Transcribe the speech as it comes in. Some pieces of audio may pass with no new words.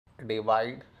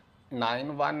divide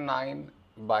 919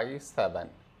 by 7.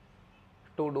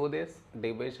 To do this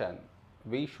division,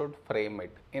 we should frame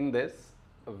it in this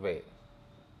way.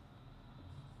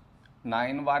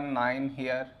 919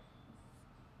 here,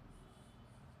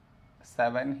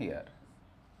 7 here.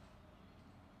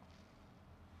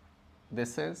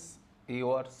 This is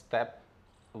your step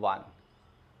 1.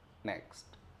 Next,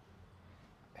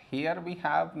 here we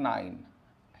have 9,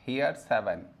 here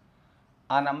 7.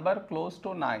 A number close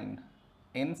to 9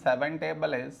 in 7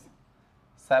 table is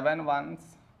 7 ones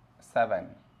 7.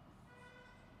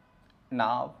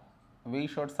 Now we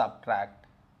should subtract,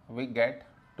 we get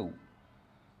 2.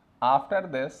 After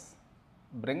this,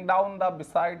 bring down the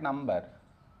beside number,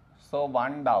 so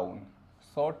 1 down,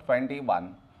 so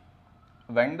 21.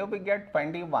 When do we get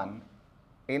 21?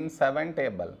 In 7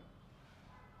 table,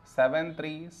 7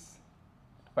 3s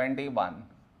 21.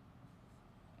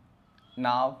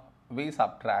 Now we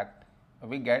subtract,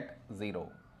 we get 0.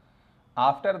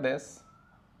 After this,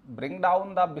 bring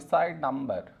down the beside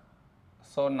number,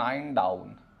 so 9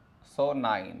 down, so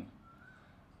 9.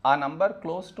 A number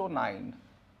close to 9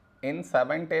 in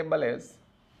 7 table is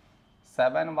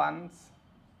 7 ones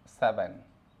 7.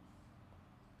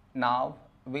 Now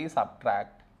we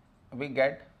subtract, we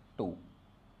get 2.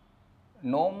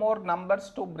 No more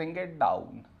numbers to bring it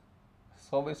down,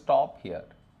 so we stop here.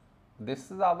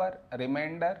 This is our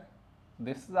remainder,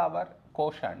 this is our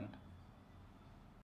quotient.